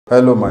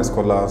Hello my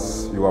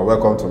scholars, you are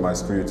welcome to my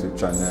school YouTube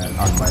channel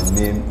and my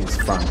name is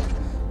Frank.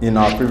 In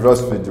our previous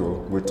video,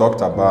 we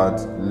talked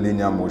about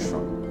linear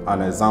motion,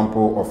 an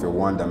example of a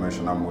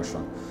one-dimensional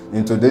motion.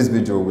 In today's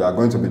video, we are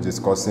going to be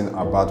discussing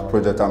about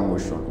projectile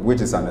motion,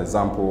 which is an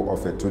example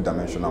of a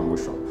two-dimensional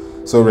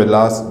motion. So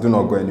relax, do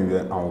not go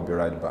anywhere, and we'll be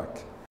right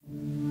back.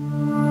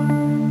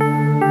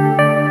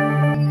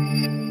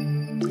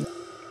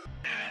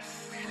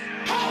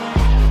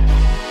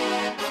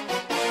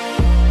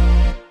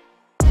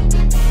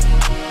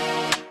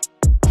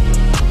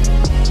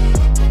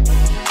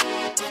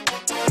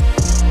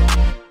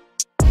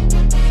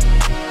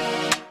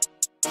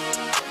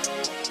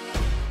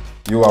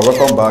 You are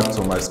welcome back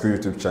to my school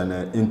YouTube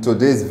channel. In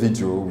today's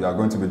video, we are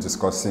going to be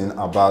discussing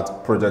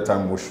about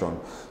projectile motion.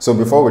 So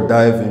before we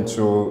dive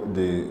into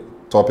the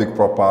topic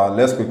proper,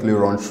 let's quickly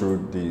run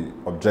through the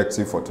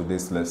objective for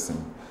today's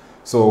lesson.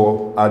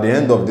 So at the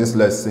end of this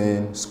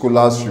lesson,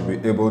 scholars should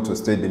be able to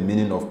state the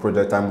meaning of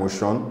projectile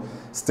motion,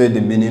 state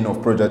the meaning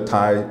of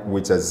projectile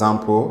with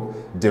example,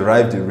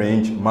 derive the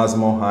range,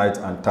 maximum height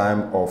and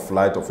time of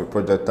flight of a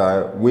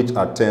projectile, which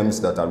are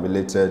terms that are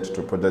related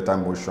to projectile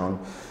motion.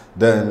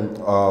 Then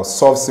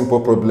solve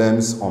simple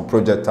problems on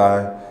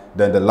projectile.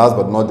 Then the last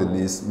but not the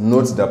least,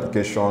 note the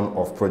application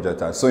of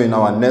projectile. So in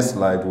our next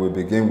slide, we'll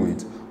begin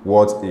with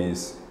what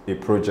is a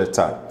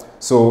projectile.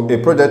 So a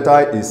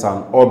projectile is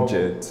an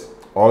object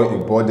or a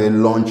body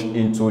launched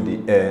into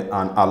the air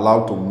and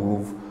allowed to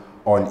move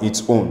on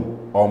its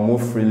own or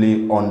move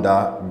freely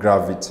under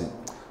gravity.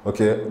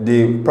 Okay,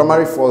 the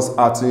primary force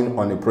acting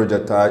on a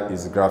projectile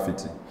is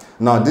gravity.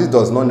 Now this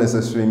does not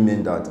necessarily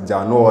mean that there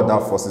are no other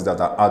forces that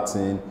are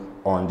acting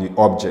on the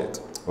object,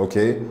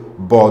 okay,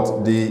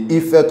 but the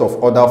effect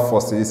of other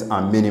forces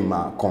are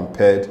minimal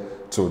compared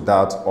to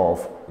that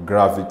of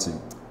gravity.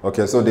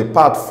 Okay, so the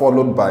path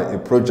followed by a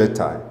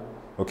projectile,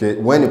 okay,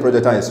 when a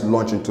projectile is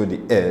launched into the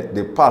air,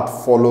 the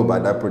path followed by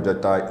that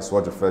projectile is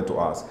what referred to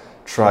as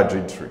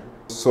trajectory.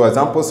 So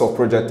examples of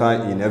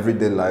projectile in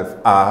everyday life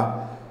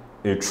are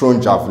a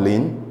thrown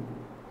javelin,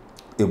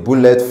 a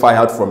bullet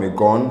fired from a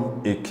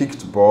gun, a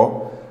kicked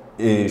ball,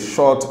 a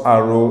shot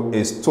arrow,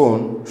 a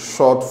stone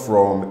shot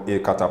from a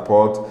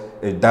catapult,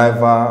 a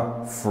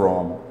diver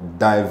from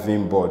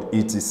diving board,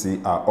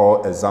 etc. are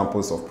all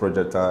examples of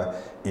projectile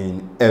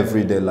in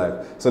everyday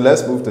life. So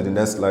let's move to the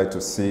next slide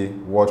to see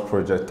what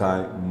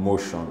projectile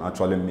motion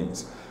actually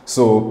means.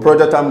 So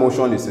projectile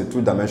motion is a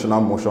two-dimensional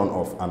motion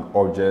of an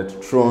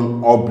object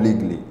thrown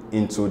obliquely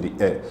into the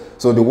air.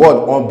 So the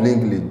word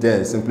obliquely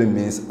there simply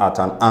means at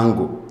an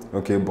angle,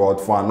 okay, but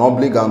for an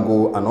oblique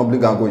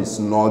angle is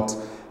not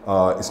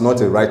it's not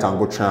a right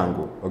angle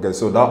triangle. Okay,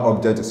 so that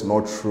object is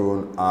not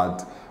thrown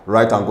at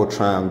right angle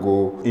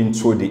triangle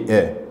into the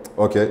air.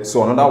 Okay,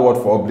 so another word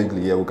for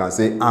obliquely here, we can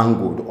say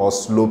angled or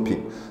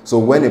sloping. So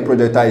when a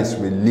projectile is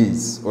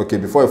released, okay,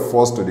 before it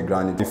falls to the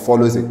ground, it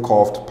follows a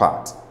curved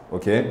path.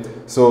 Okay,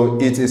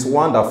 so it is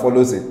one that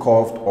follows a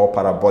curved or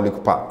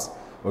parabolic path.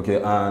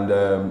 Okay,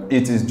 and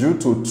it is due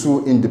to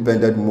two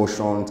independent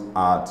motions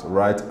at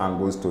right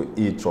angles to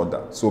each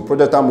other. So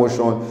projectile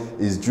motion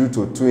is due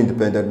to two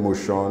independent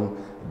motions,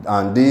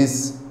 and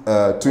these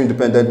two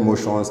independent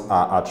motions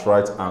are at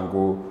right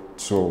angle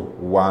to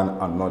one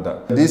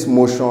another. These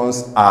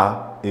motions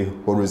are a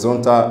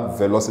horizontal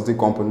velocity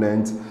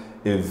component,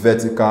 a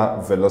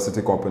vertical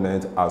velocity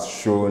component as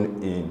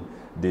shown in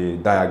the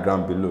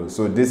diagram below.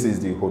 So this is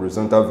the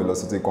horizontal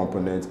velocity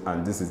component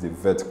and this is the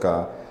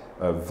vertical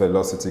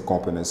velocity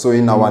component. So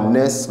in our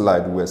next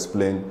slide, we'll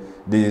explain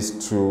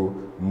these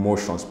two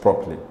motions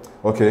properly.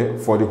 Okay,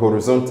 for the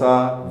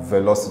horizontal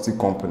velocity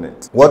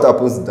component, what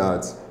happens is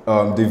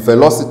that the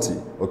velocity,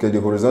 okay,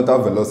 the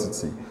horizontal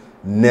velocity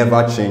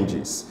never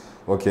changes.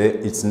 Okay,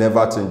 it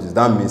never changes.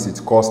 That means it's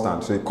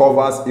constant. So it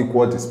covers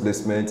equal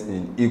displacement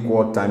in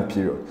equal time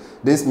period.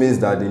 This means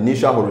that the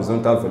initial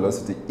horizontal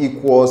velocity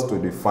equals to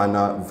the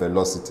final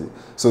velocity.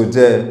 So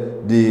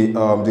there, the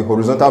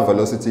horizontal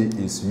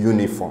velocity is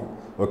uniform.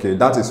 Okay,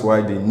 that is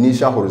why the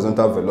initial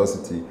horizontal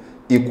velocity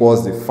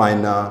equals the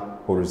final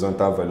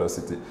horizontal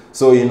velocity.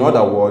 So in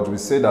other words, we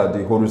say that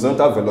the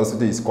horizontal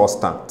velocity is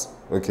constant.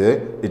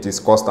 Okay, it is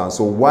constant.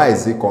 So why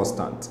is it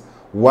constant?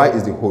 Why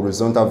is the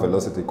horizontal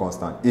velocity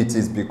constant? It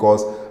is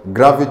because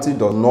gravity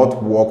does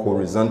not work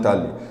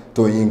horizontally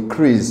to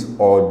increase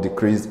or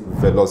decrease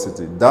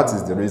velocity. That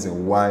is the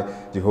reason why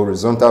the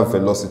horizontal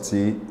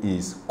velocity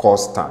is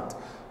constant.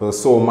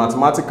 So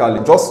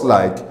mathematically, just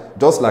like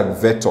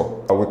vector,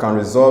 we can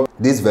resolve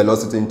this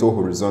velocity into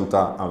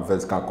horizontal and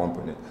vertical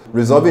component.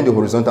 Resolving the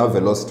horizontal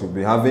velocity, we'll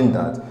be having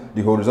that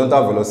the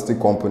horizontal velocity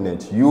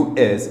component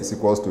us is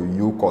equals to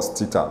u cos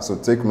theta. So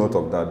take note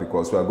of that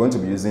because we are going to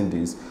be using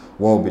this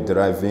when we'll be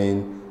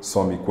deriving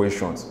some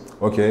equations.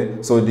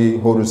 Okay, so the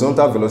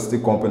horizontal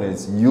velocity component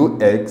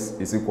ux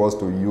is equals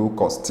to u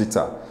cos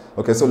theta.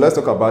 Okay, so let's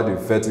talk about the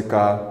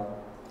vertical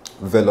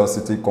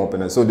velocity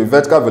component. So the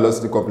vertical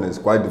velocity component is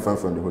quite different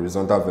from the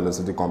horizontal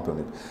velocity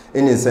component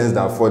in the sense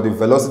that for the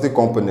velocity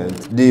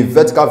component, the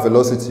vertical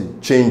velocity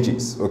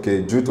changes,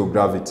 okay, due to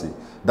gravity.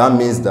 That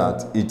means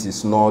that it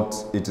is not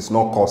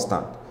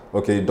constant.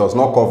 Okay, it does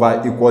not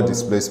cover equal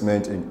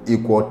displacement in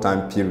equal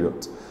time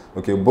period.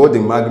 Okay, both the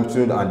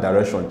magnitude and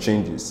direction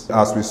changes,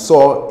 as we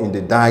saw in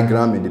the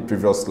diagram in the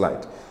previous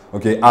slide.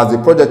 Okay, as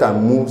the projectile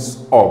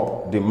moves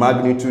up, the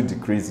magnitude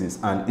decreases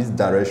and its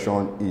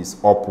direction is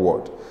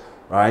upward.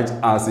 Right?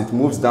 As it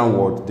moves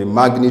downward, the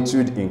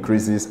magnitude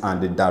increases and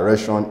the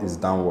direction is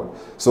downward.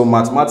 So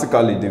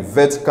mathematically, the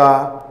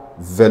vertical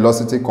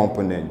velocity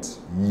component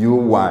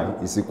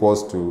uy is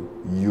equals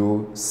to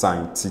u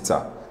sine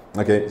theta.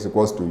 Okay, it's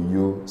equals to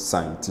u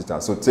sine theta.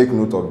 So take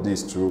note of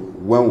this too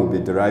when we'll be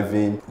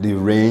deriving the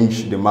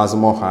range, the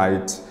maximum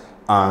height,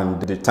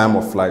 and the time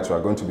of flight. We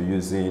are going to be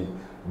using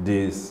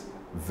these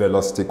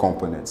velocity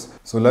components.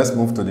 So let's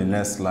move to the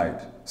next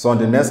slide. So on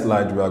the next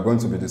slide, we are going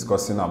to be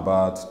discussing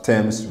about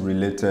terms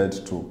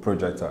related to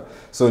projectile.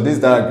 So this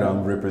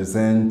diagram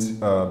represents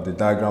the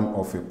diagram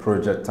of a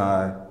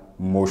projectile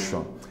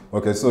motion.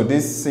 Okay, so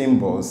these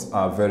symbols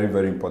are very,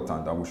 very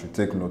important and we should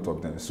take note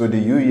of them. So the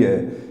U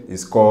here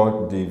is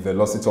called the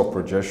velocity of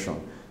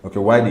projection. Okay,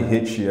 while the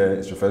H here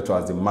is referred to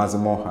as the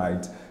maximum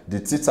height. The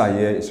theta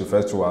here is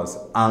referred to as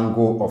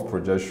angle of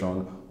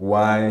projection,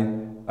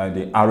 while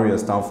the area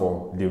stands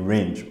for the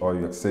range, or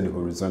you say the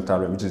horizontal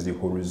range, which is the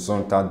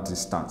horizontal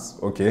distance.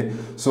 Okay,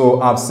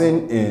 so I've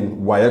seen in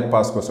WAEC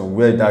past question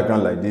where a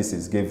diagram like this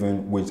is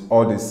given with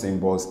all these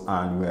symbols,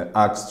 and we're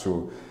asked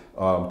to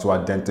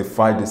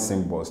identify the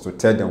symbols, to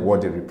tell them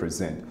what they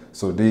represent.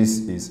 So this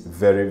is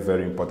very,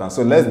 very important.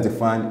 So let's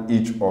define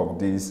each of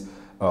these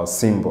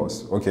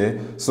symbols. Okay,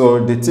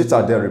 so the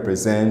theta there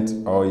represents,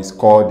 or is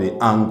called,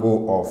 the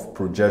angle of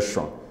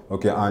projection.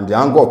 Okay, and the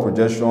angle of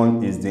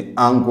projection is the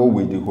angle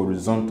with the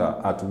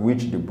horizontal at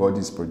which the body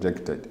is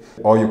projected.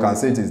 Or you can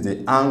say it is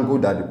the angle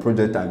that the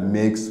projectile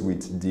makes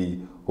with the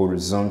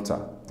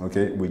horizontal,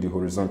 okay, with the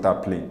horizontal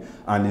plane,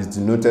 and is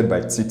denoted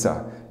by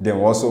theta. Then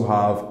we also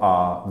have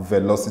our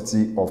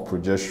velocity of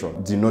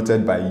projection,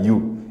 denoted by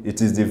u. It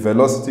is the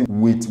velocity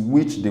with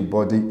which the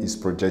body is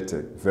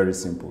projected. Very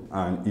simple.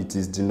 And it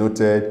is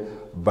denoted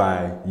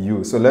by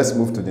u. So let's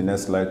move to the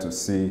next slide to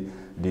see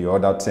the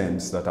other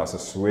terms that are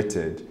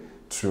associated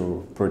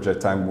to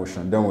projectile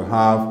motion. Then we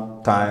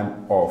have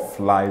time of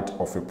flight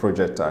of a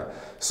projectile.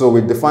 So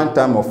we define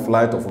time of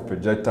flight of a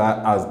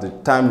projectile as the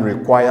time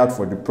required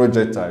for the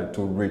projectile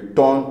to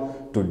return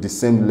to the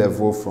same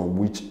level from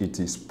which it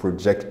is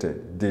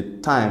projected. The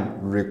time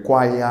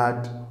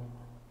required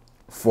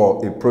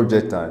for a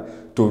projectile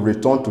to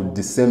return to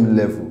the same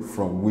level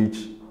from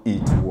which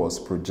it was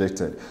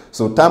projected.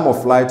 So time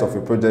of flight of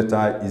a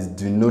projectile is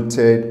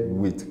denoted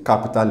with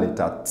capital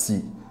letter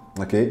T.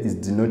 Okay, it's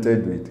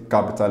denoted with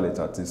capital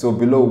letter T. So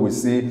below we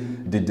see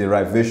the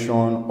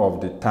derivation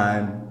of the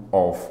time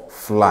of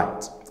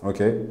flight.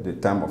 Okay, the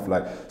time of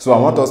flight. So I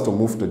want us to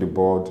move to the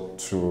board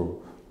to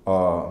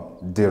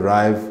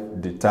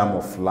derive the time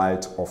of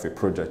flight of a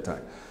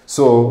projectile.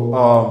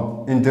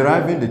 So in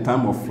deriving the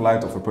time of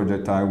flight of a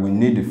projectile, we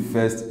need the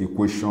first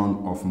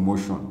equation of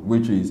motion,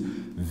 which is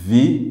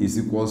V is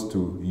equals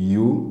to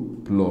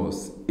U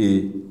plus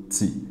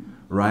AT,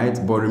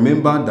 right? But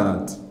remember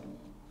that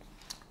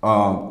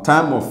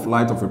time of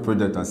flight of a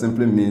projectile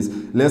simply means,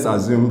 let's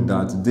assume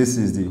that this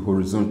is the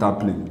horizontal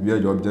plane where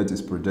the object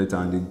is projected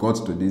and it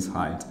got to this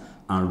height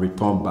and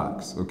returned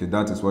back. Okay,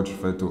 that is what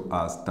referred to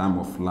as time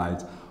of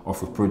flight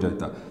of a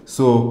projectile.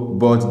 So,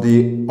 but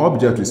the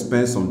object will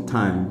spend some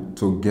time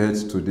to get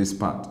to this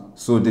part.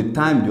 So the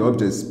time the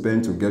object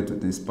spent to get to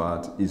this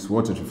part is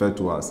what is referred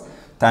to as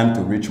time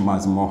to reach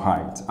maximum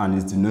height, and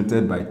is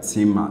denoted by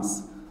T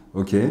mass.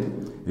 Okay,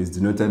 is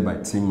denoted by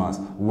T mass.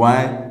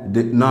 Why?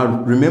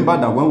 Now remember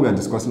that when we are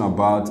discussing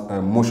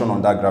about motion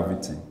under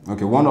gravity,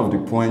 okay, one of the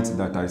points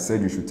that I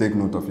said you should take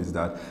note of is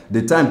that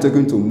the time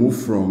taken to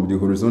move from the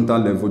horizontal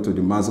level to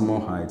the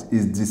maximum height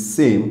is the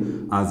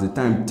same as the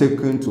time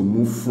taken to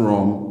move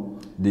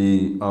from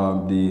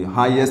the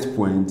highest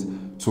point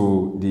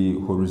to the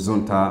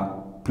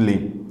horizontal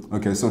plane.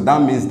 Okay, so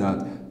that means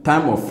that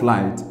time of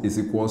flight is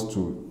equals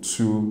to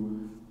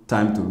 2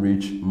 time to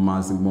reach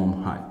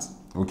maximum height.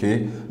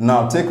 Okay,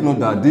 now take note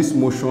that this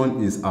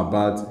motion is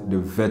about the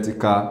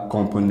vertical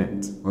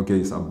component. Okay,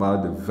 it's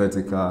about the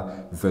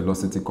vertical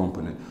velocity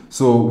component.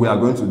 So we are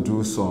going to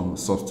do some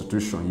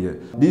substitution here.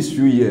 This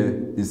u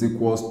here is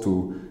equals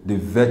to the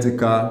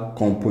vertical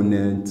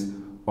component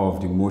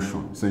of the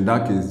motion. So in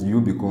that case, u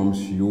becomes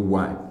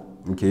uy.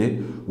 Okay,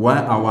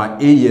 while our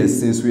a here,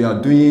 since we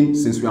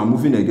are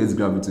moving against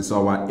gravity,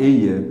 so our a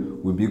here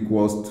will be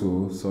equals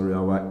to,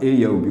 our a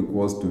here will be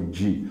equals to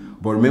g.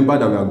 But remember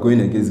that we are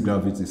going against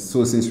gravity.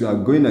 So since we are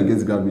going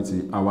against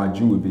gravity, our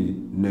g will be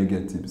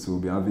negative. So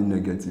we'll be having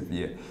negative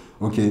here.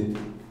 Okay.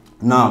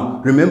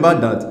 Now, remember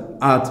that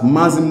at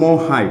maximum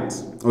height,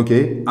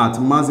 okay, at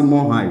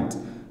maximum height,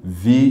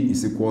 v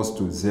is equals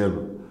to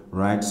 0,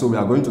 right? So we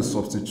are going to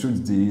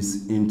substitute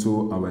this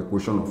into our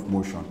equation of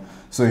motion.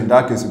 So in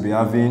that case, we'll be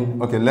having,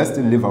 okay, let's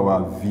still leave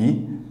our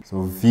v.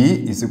 So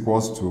v is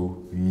equals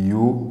to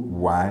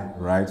uy,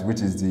 right, which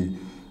is the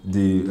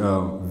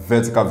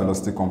vertical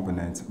velocity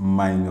component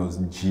minus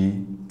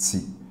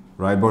gt,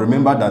 right? But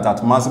remember that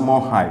at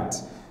maximum height,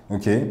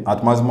 Okay,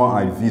 at maximum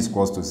height, v is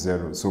equals to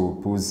 0. So we'll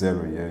put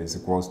 0 here is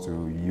equals to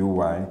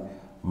uy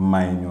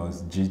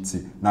minus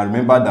gt. Now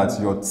remember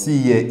that your t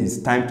here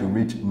is time to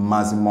reach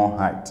maximum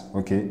height.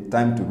 Okay,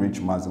 time to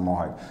reach maximum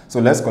height. So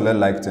let's collect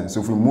like 10.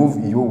 So if we move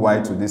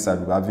uy to this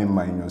side, we're having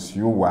minus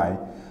uy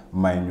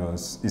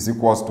minus is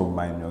equals to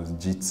minus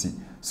gt.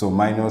 So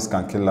minus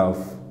can kill off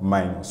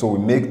minus. So we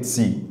make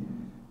t,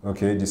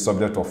 okay, the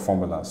subject of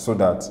formula, so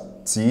that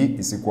t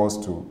is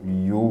equals to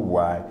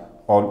uy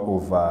all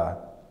over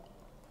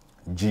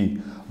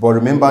g. But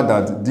remember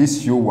that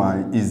this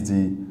uy is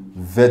the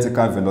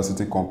vertical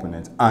velocity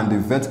component, and the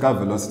vertical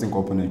velocity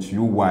component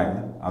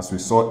uy, as we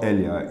saw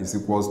earlier, is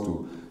equals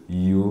to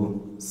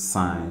u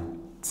sine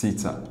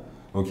theta.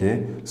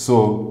 Okay,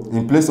 so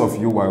in place of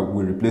uy,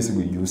 we replace it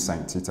with u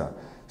sine theta.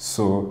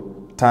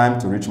 So time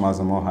to reach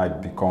maximum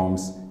height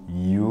becomes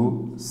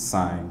u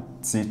sine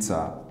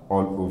theta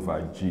all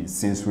over g,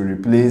 since we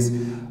replace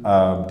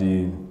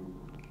the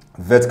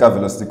vertical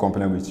velocity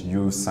component with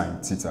u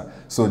sine theta.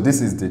 So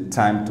this is the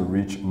time to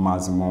reach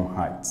maximum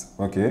height.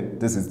 Okay,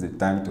 this is the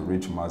time to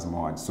reach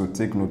maximum height. So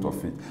take note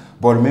of it.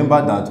 But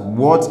remember that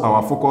what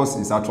our focus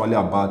is actually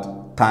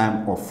about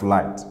time of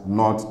flight,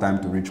 not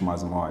time to reach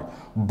maximum height.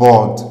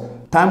 But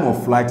time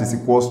of flight is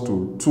equals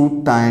to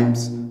 2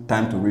 times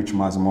time to reach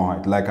maximum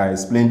height. Like I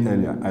explained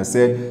earlier, I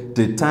said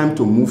the time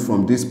to move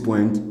from this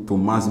point to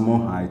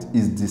maximum height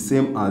is the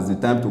same as the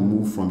time to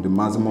move from the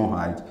maximum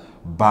height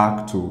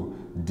back to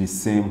the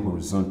same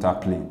horizontal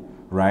plane,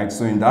 right?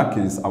 So in that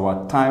case,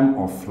 our time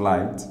of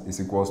flight is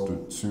equals to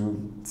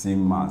 2t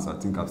mass. I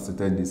think I've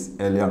stated this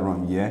earlier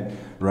on here,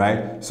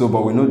 right? So,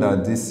 but we know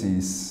that this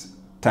is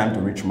time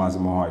to reach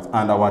maximum height,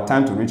 and our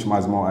time to reach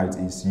maximum height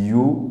is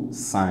u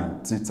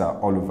sine theta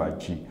all over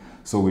g.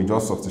 So we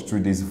just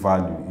substitute this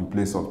value in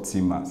place of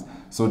t mass,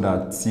 so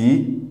that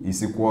t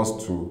is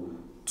equals to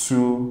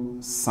 2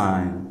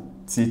 sine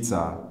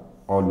theta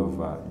all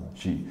over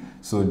g.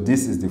 So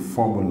this is the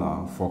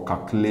formula for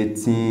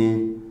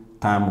calculating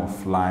time of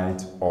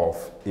flight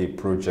of a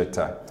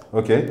projectile.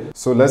 Okay,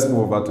 so let's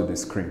move over to the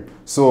screen.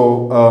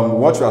 So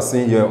what you are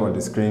seeing here on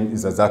the screen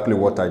is exactly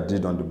what I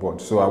did on the board.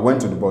 So I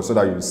went to the board so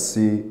that you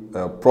see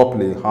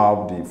properly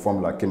how the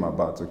formula came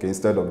about, okay,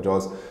 instead of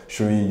just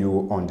showing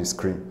you on the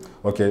screen.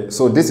 Okay,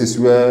 so this is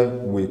where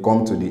we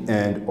come to the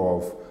end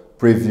of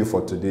preview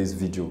for today's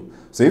video.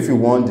 So if you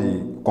want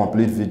the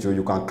complete video,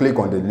 you can click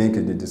on the link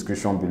in the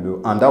description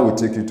below, and that will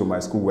take you to my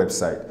school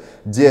website.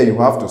 There you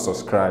have to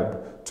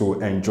subscribe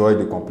to enjoy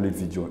the complete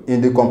video.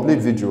 In the complete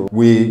video,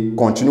 we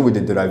continue with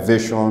the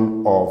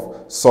derivation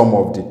of some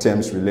of the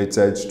terms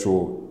related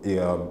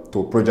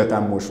to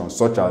projectile motion,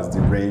 such as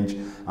the range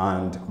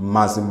and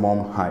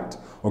maximum height.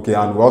 Okay,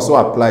 and we also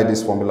apply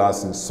these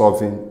formulas in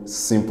solving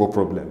simple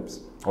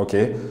problems.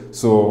 Okay,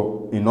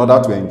 so in order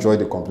to enjoy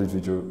the complete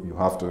video, you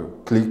have to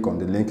click on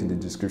the link in the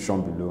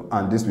description below,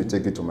 and this will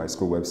take you to my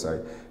school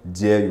website.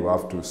 There you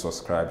have to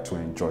subscribe to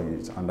enjoy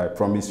it, and I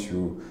promise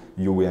you,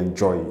 you will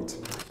enjoy it.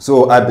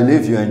 So I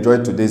believe you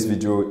enjoyed today's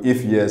video.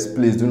 If yes,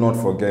 please do not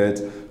forget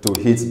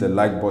to hit the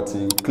like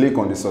button, click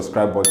on the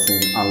subscribe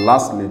button, and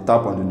lastly,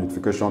 tap on the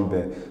notification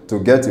bell to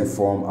get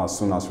informed as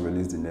soon as we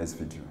release the next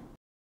video.